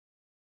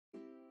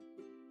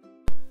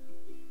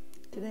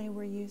Today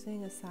we're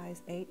using a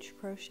size H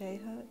crochet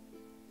hook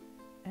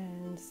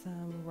and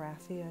some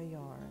raffia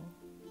yarn.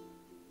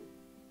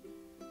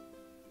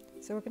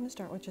 So we're going to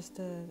start with just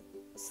a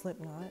slip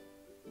knot,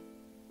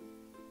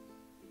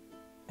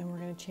 and we're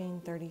going to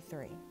chain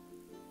 33.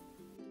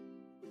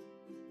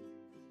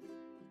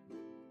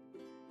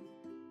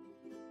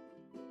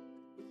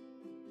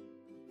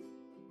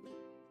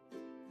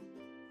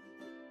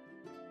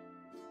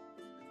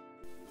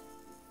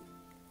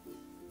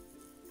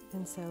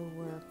 And so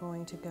we're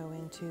going to go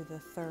into the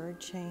third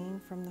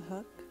chain from the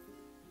hook,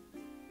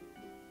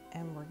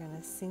 and we're going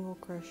to single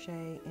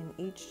crochet in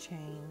each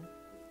chain.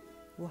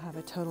 We'll have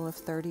a total of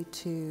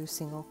 32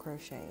 single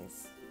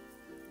crochets.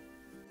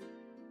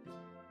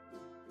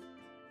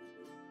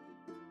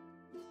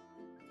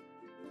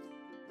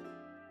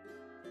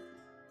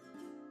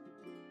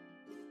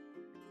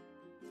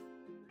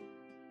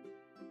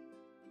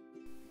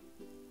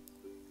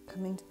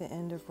 Coming to the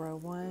end of row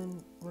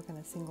 1, we're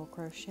going to single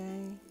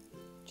crochet,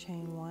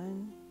 chain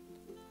 1,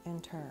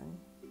 and turn.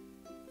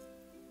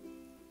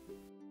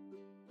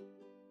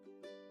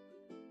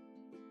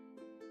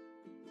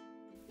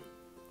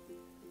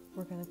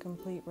 We're going to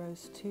complete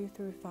rows 2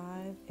 through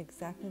 5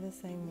 exactly the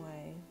same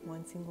way,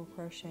 one single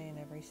crochet in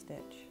every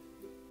stitch.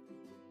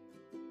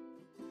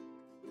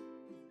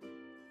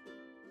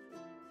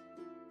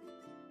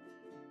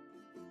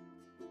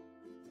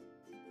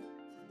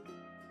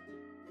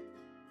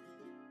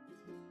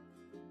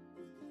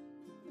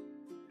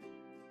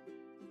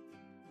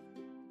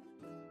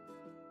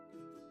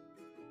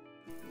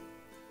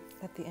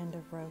 At the end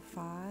of row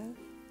 5,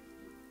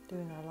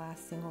 doing our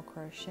last single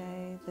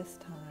crochet, this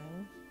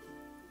time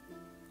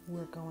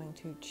we're going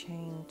to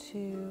chain 2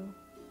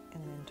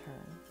 and then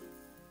turn.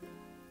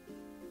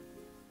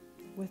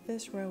 With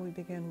this row we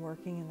begin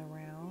working in the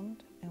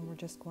round, and we're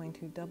just going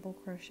to double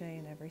crochet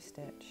in every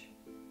stitch.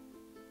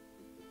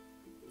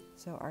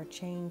 So our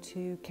chain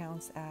 2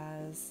 counts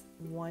as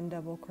one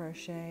double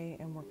crochet,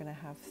 and we're going to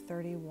have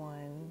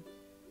 31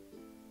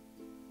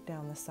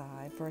 down the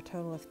side for a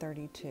total of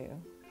 32.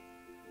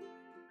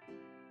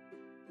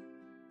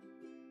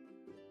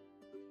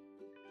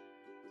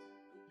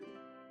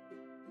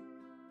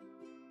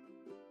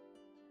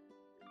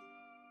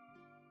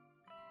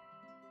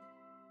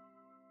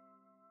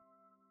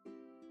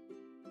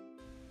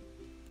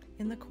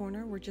 In the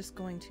corner, we're just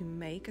going to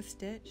make a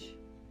stitch,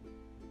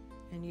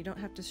 and you don't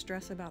have to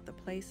stress about the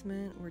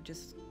placement. We're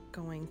just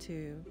going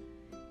to,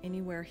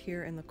 anywhere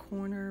here in the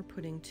corner,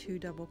 putting 2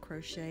 double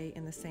crochet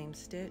in the same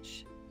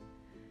stitch,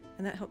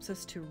 and that helps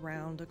us to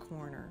round a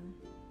corner.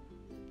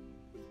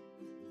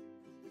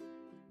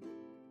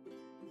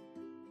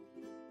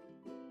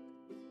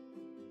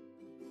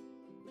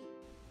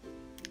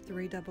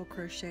 Three double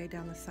crochet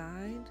down the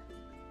side,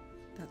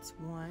 that's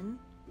 1.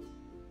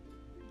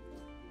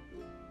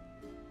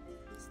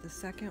 The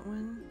second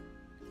one,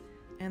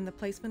 and the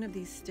placement of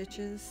these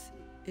stitches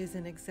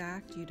isn't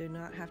exact. You do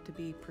not have to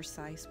be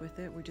precise with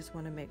it. We just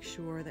want to make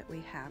sure that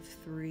we have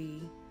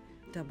 3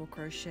 double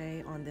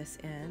crochet on this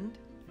end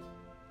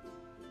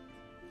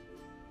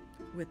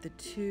with the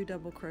 2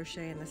 double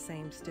crochet in the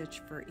same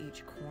stitch for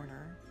each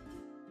corner.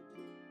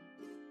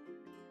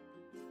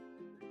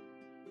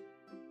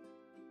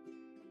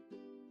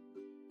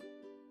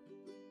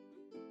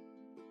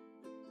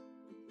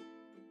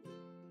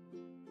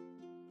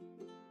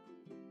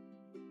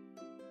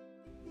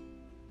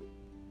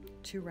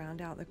 To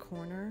round out the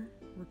corner,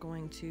 we're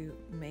going to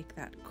make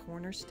that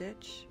corner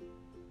stitch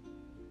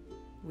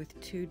with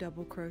 2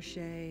 double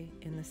crochet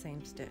in the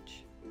same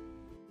stitch.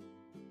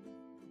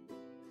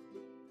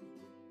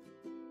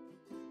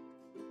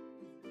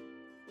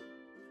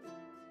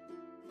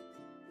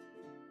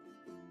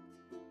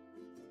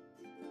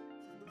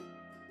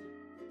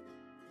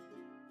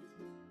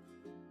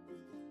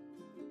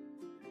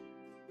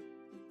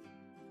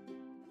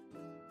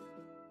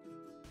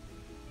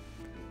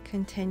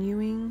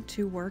 Continuing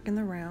to work in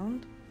the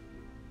round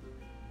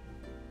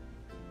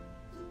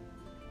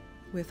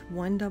with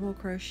 1 double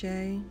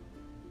crochet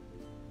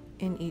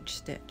in each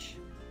stitch.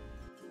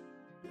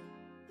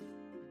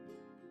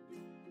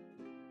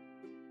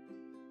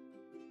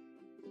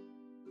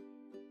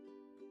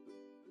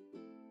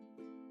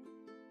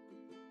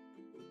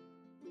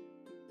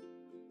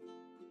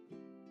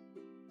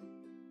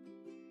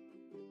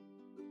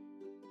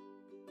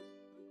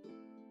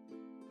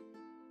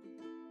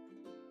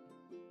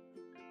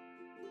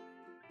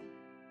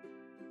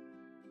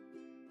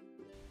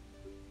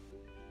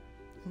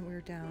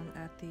 We're down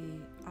at the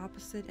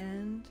opposite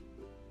end.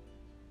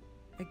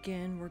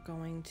 Again, we're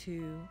going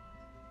to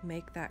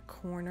make that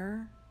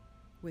corner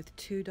with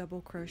 2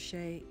 double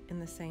crochet in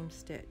the same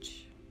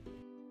stitch.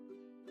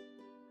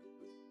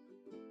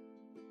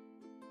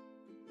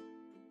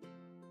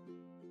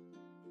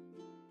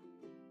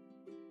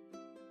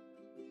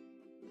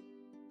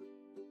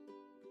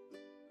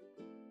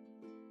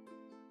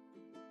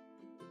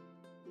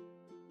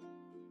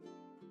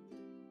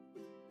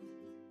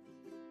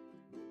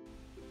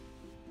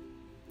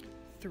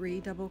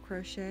 Three double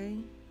crochet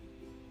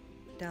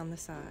down the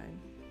side.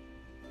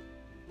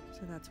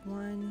 So that's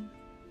 1,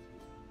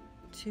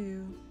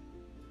 2,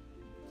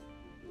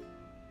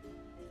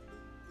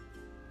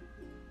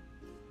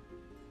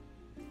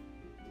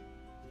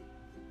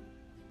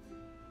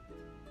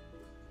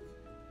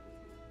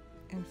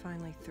 and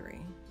finally 3.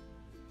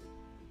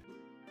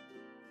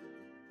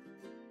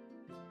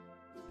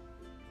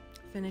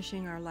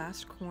 Finishing our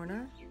last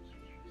corner,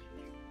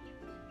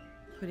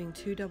 putting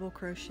 2 double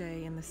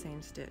crochet in the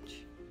same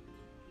stitch.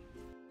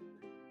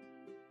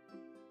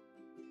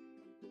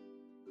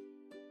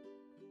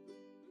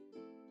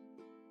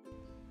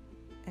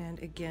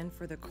 And again,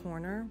 for the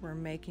corner, we're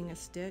making a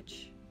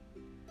stitch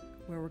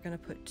where we're going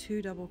to put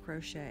 2 double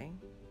crochet,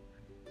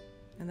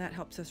 and that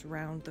helps us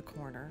round the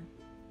corner.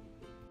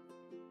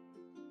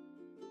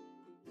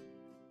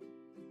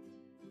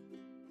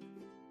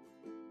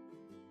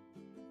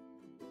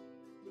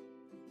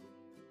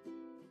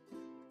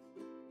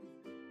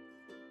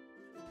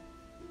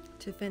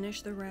 To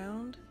finish the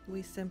round,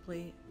 we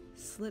simply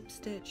slip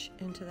stitch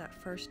into that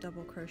first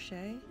double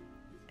crochet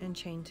and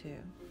chain 2.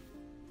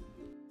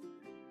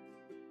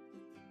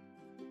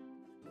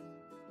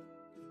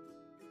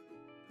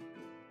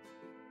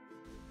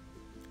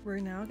 We're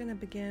now going to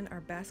begin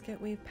our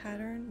basket weave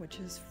pattern, which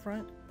is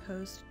front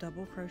post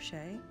double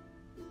crochet.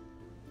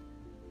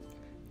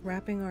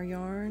 Wrapping our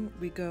yarn,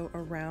 we go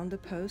around the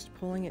post,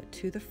 pulling it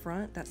to the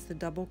front. That's the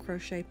double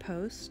crochet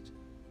post.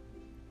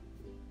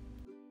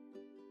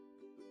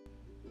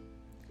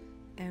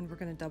 And we're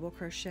going to double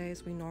crochet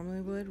as we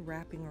normally would,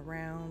 wrapping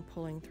around,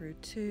 pulling through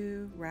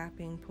 2,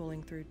 wrapping,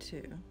 pulling through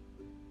 2.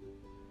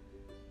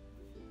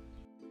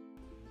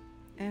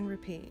 And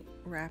repeat,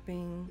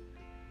 wrapping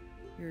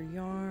your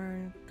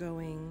yarn,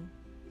 going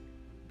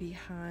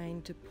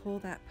behind to pull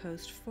that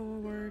post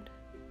forward,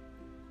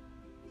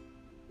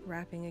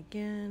 wrapping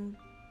again,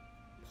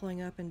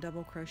 pulling up and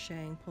double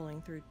crocheting,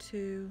 pulling through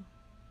 2,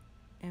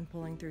 and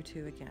pulling through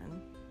 2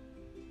 again.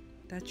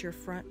 That's your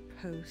front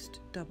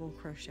post double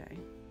crochet.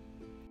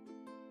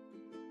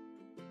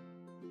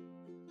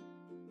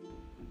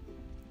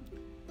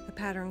 The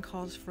pattern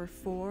calls for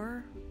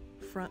 4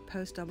 front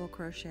post double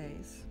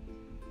crochets.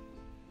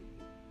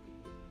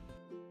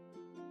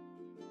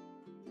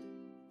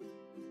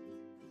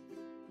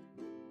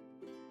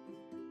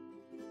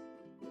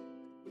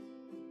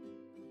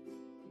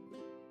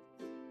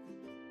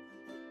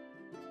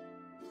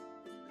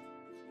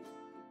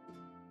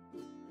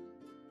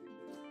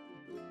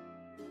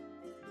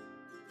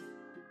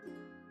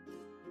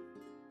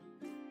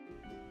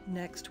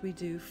 Next we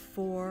do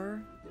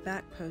 4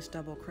 back post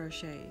double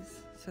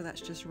crochets. So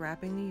that's just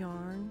wrapping the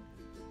yarn,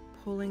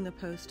 pulling the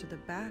post to the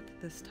back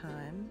this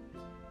time,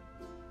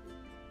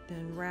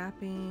 then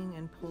wrapping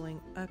and pulling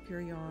up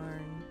your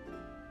yarn,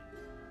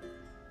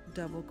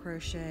 double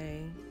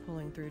crochet,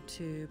 pulling through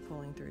 2,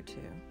 pulling through 2.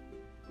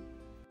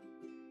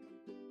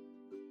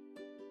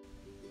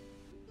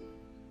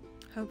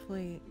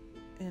 Hopefully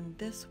in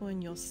this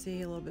one you'll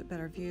see a little bit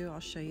better view. I'll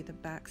show you the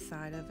back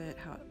side of it,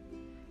 how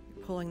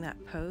you're pulling that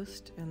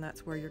post, and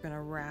that's where you're going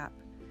to wrap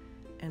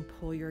and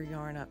pull your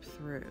yarn up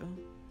through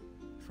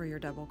for your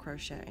double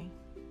crochet.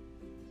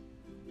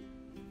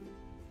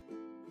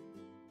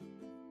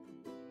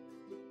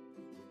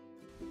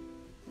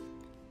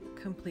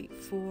 Complete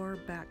 4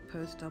 back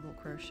post double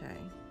crochet.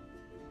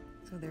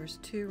 So there's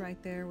 2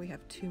 right there, we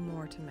have 2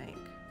 more to make.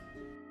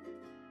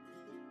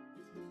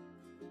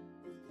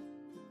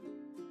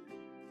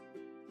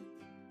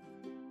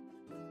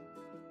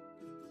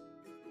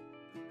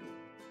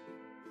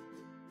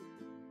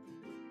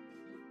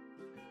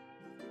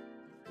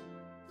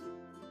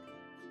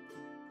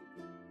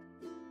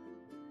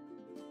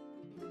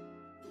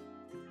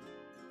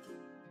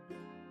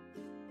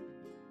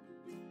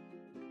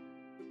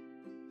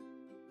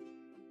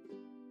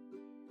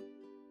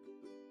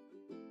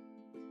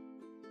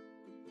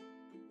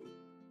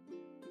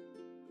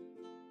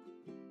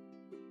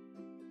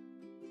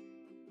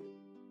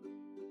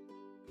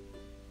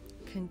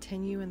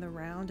 Continue in the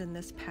round in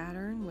this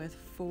pattern with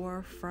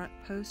 4 front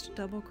post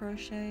double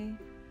crochet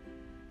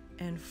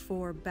and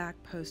 4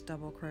 back post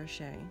double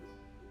crochet.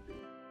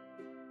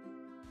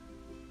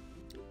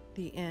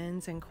 The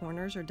ends and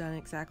corners are done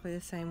exactly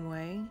the same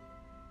way,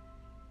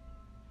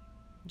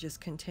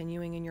 just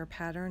continuing in your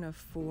pattern of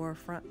 4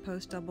 front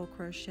post double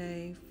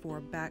crochet,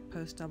 4 back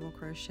post double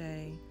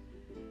crochet,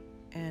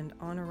 and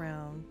on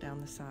around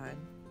down the side.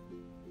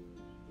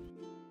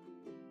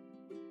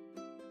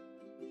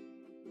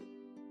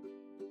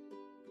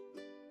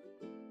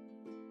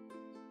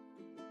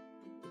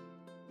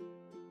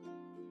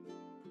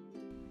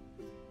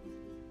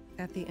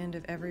 At the end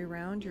of every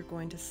round, you're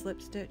going to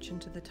slip stitch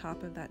into the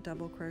top of that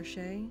double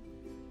crochet.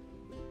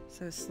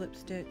 So slip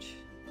stitch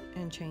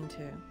and chain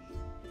 2.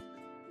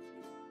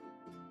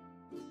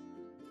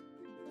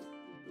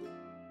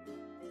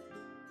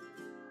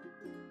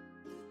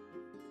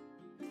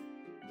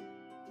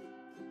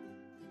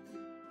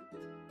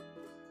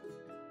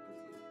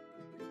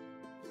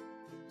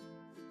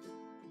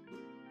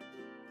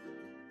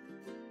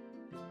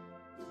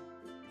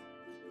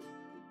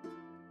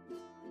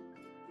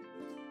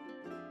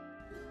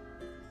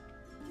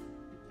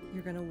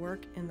 You're going to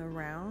work in the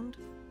round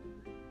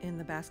in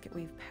the basket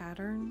weave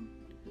pattern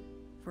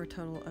for a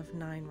total of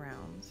 9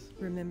 rounds.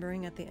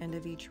 Remembering at the end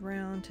of each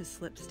round to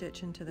slip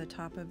stitch into the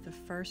top of the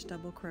first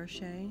double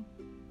crochet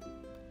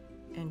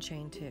and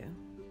chain 2.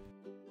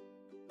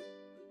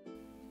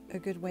 A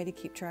good way to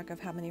keep track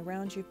of how many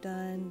rounds you've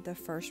done: the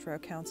first row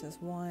counts as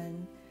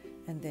 1,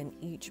 and then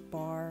each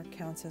bar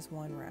counts as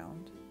 1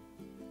 round.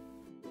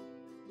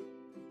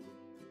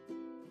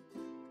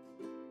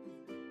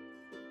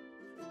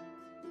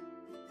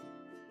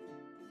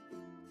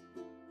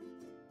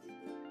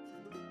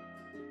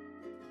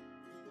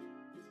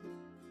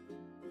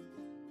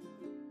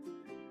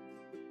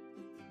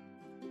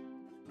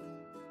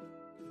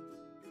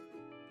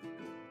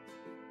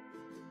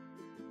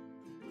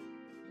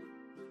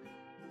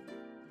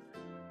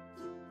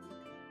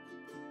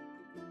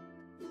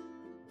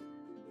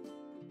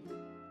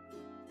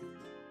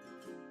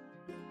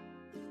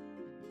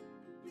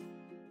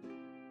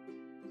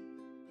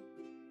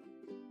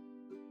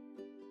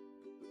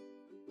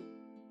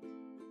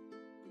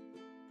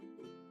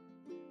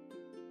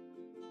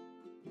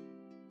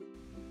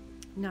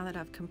 Now that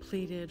I've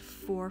completed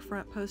 4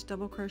 front post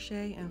double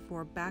crochet and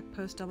 4 back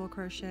post double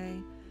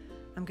crochet,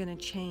 I'm going to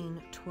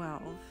chain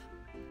 12.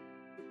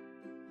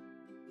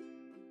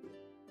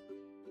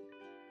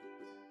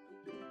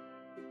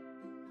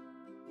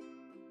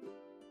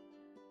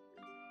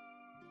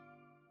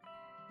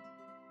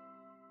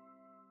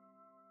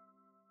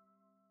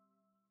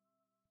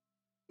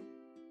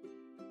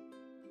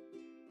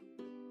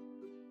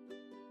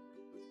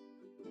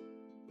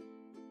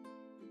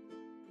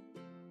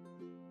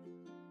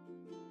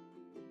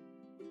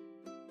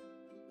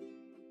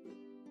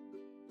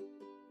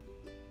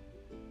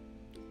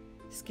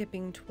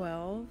 Skipping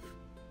 12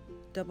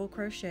 double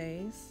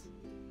crochets,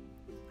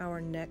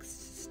 our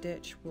next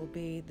stitch will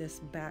be this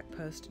back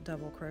post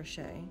double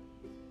crochet.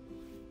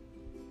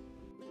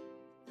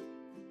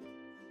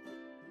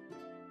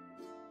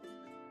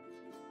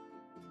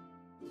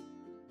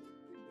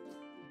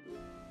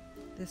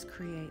 This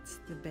creates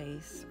the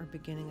base or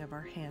beginning of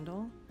our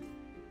handle,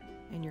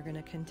 and you're going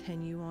to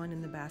continue on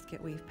in the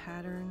basket weave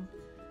pattern.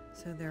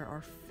 So there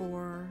are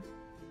 4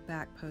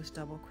 back post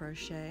double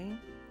crochet,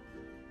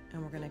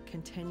 and we're going to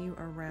continue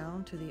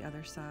around to the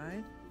other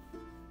side.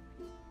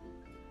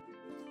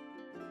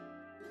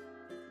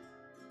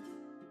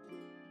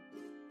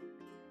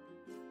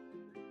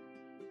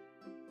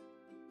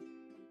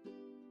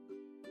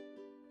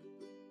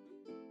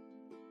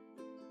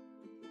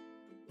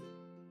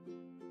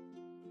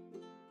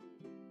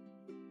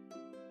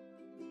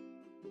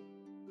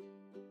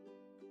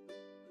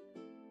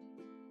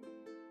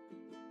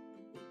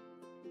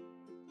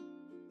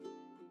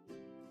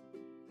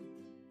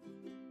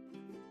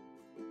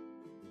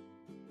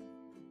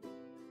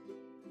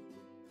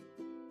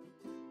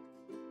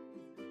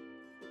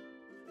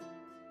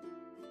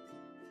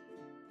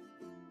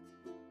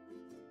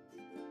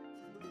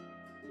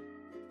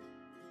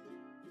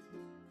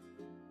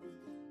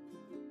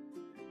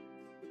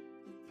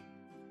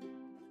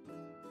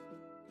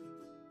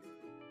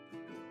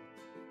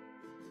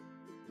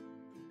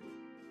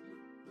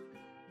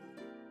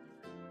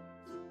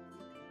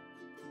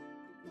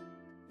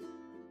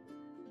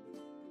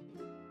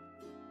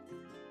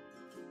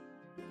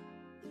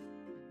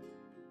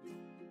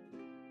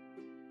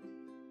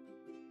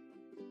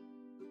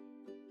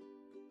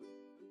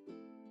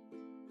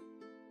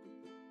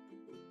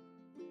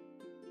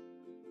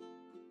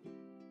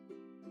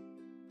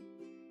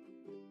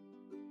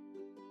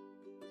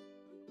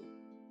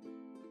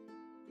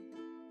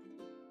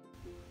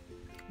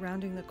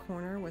 Rounding the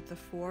corner with the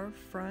 4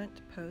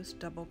 front post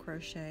double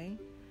crochet.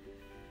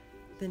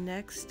 The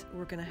next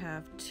we're going to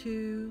have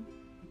 2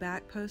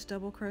 back post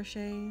double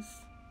crochets.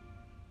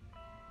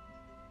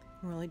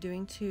 We're only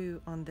doing 2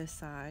 on this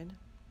side.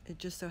 It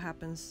just so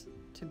happens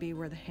to be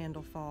where the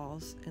handle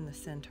falls in the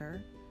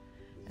center.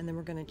 And then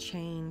we're going to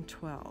chain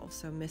 12.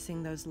 So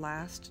missing those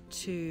last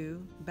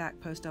 2 back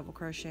post double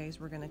crochets,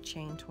 we're going to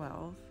chain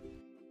 12.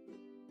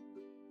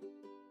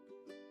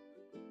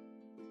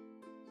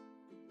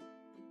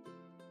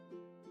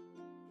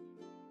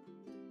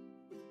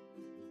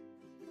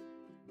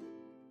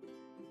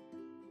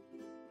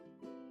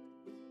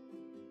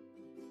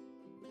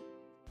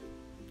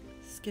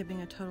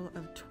 Skipping a total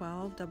of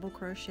 12 double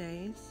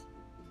crochets.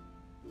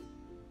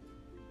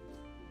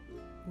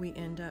 We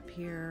end up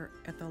here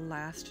at the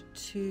last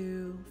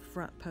 2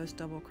 front post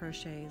double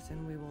crochets,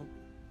 and we will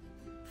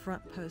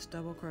front post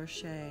double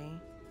crochet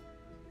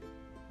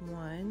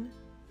 1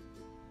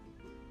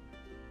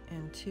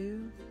 and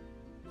 2,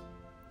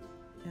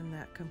 and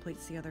that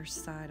completes the other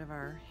side of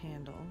our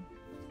handle.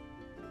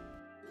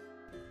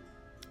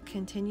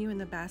 Continue in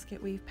the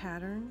basket weave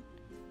pattern.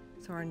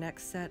 So our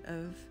next set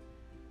of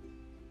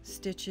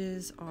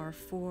stitches are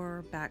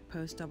 4 back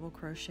post double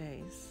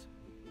crochets.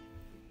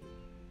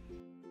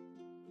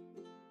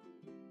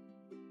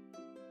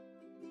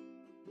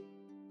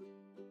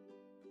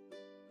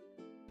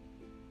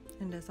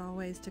 And as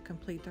always, to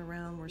complete the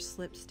round, we're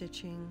slip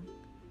stitching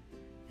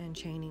and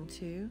chaining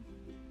 2.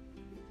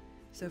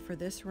 So for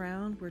this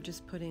round, we're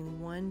just putting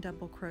 1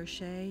 double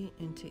crochet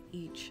into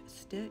each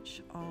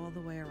stitch all the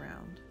way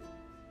around.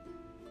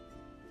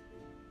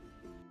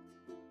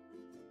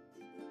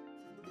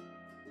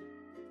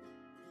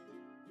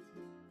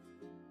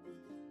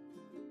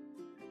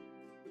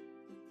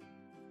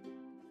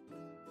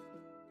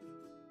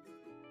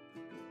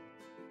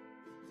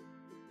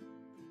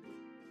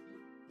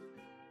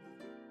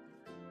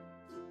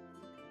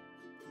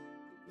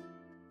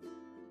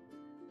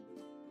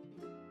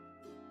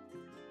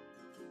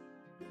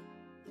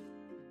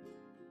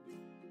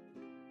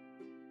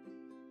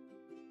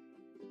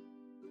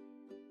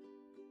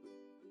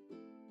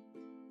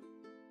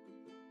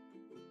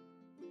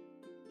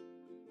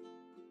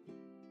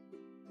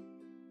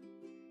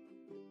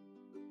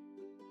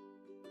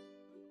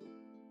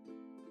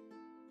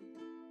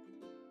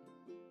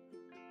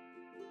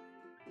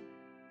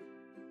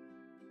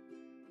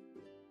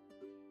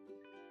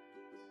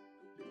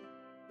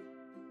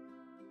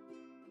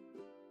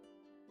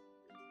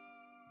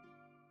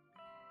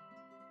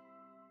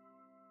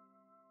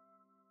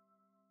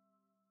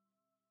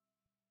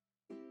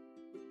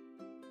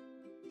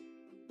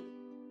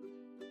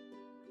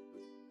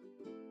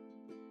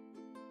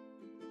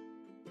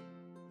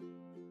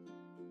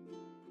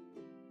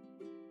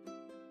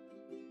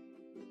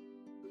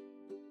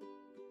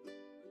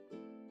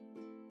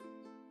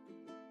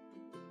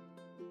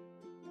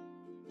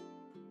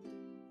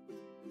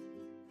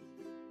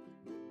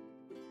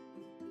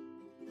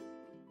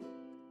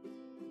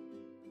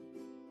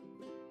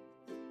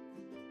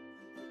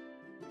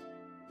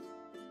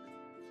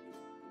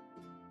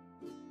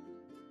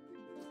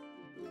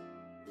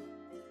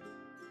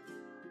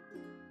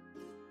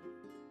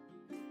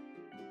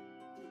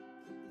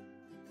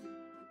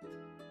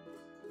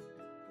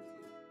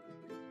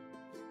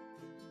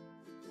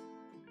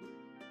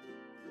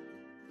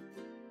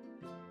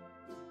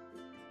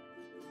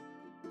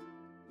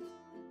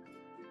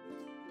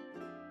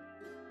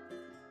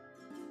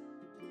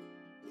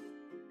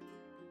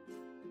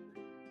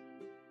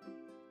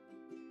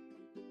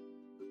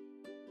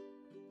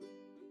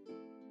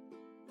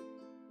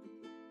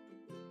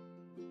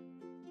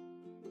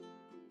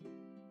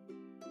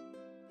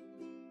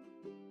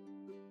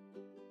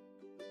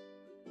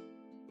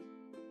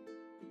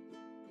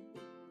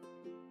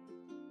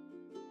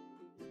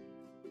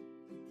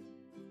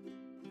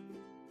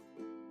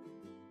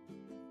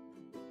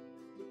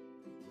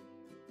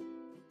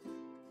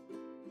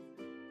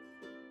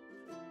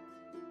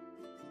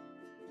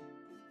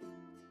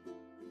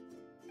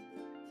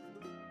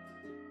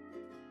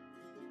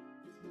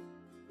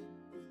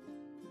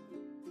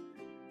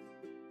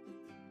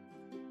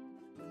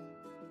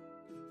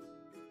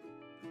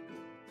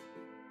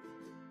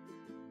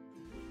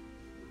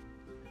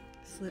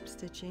 Slip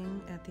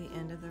stitching at the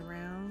end of the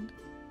round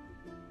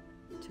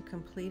to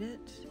complete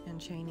it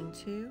and chaining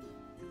 2.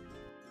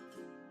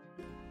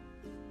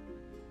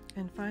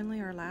 And finally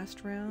our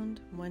last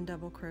round, 1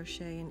 double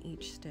crochet in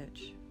each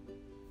stitch.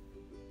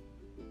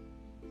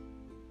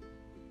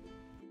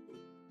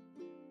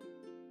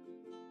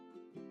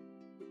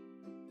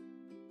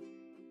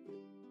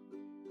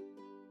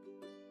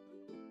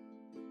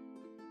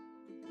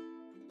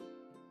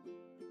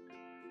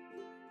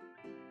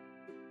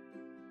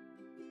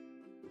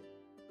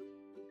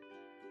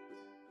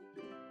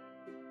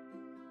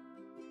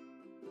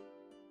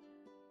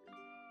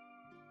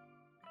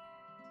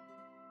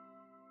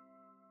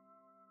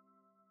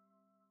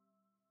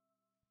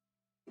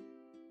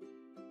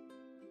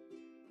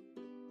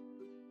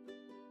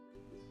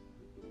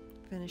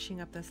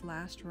 Finishing up this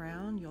last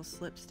round, you'll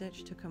slip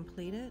stitch to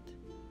complete it,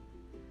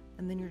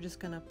 and then you're just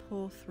going to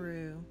pull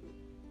through.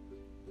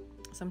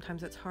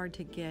 Sometimes it's hard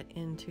to get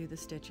into the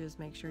stitches.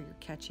 Make sure you're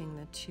catching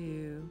the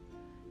 2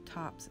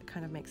 tops. It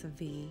kind of makes a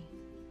V.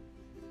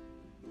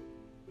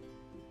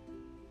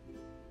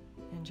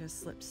 And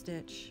just slip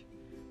stitch.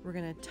 We're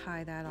going to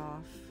tie that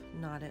off,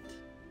 knot it,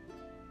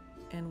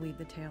 and weave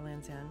the tail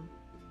ends in.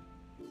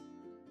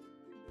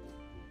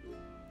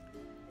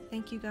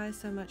 Thank you guys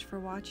so much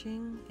for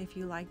watching. If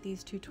you like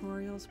these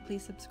tutorials,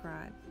 please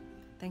subscribe.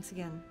 Thanks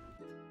again.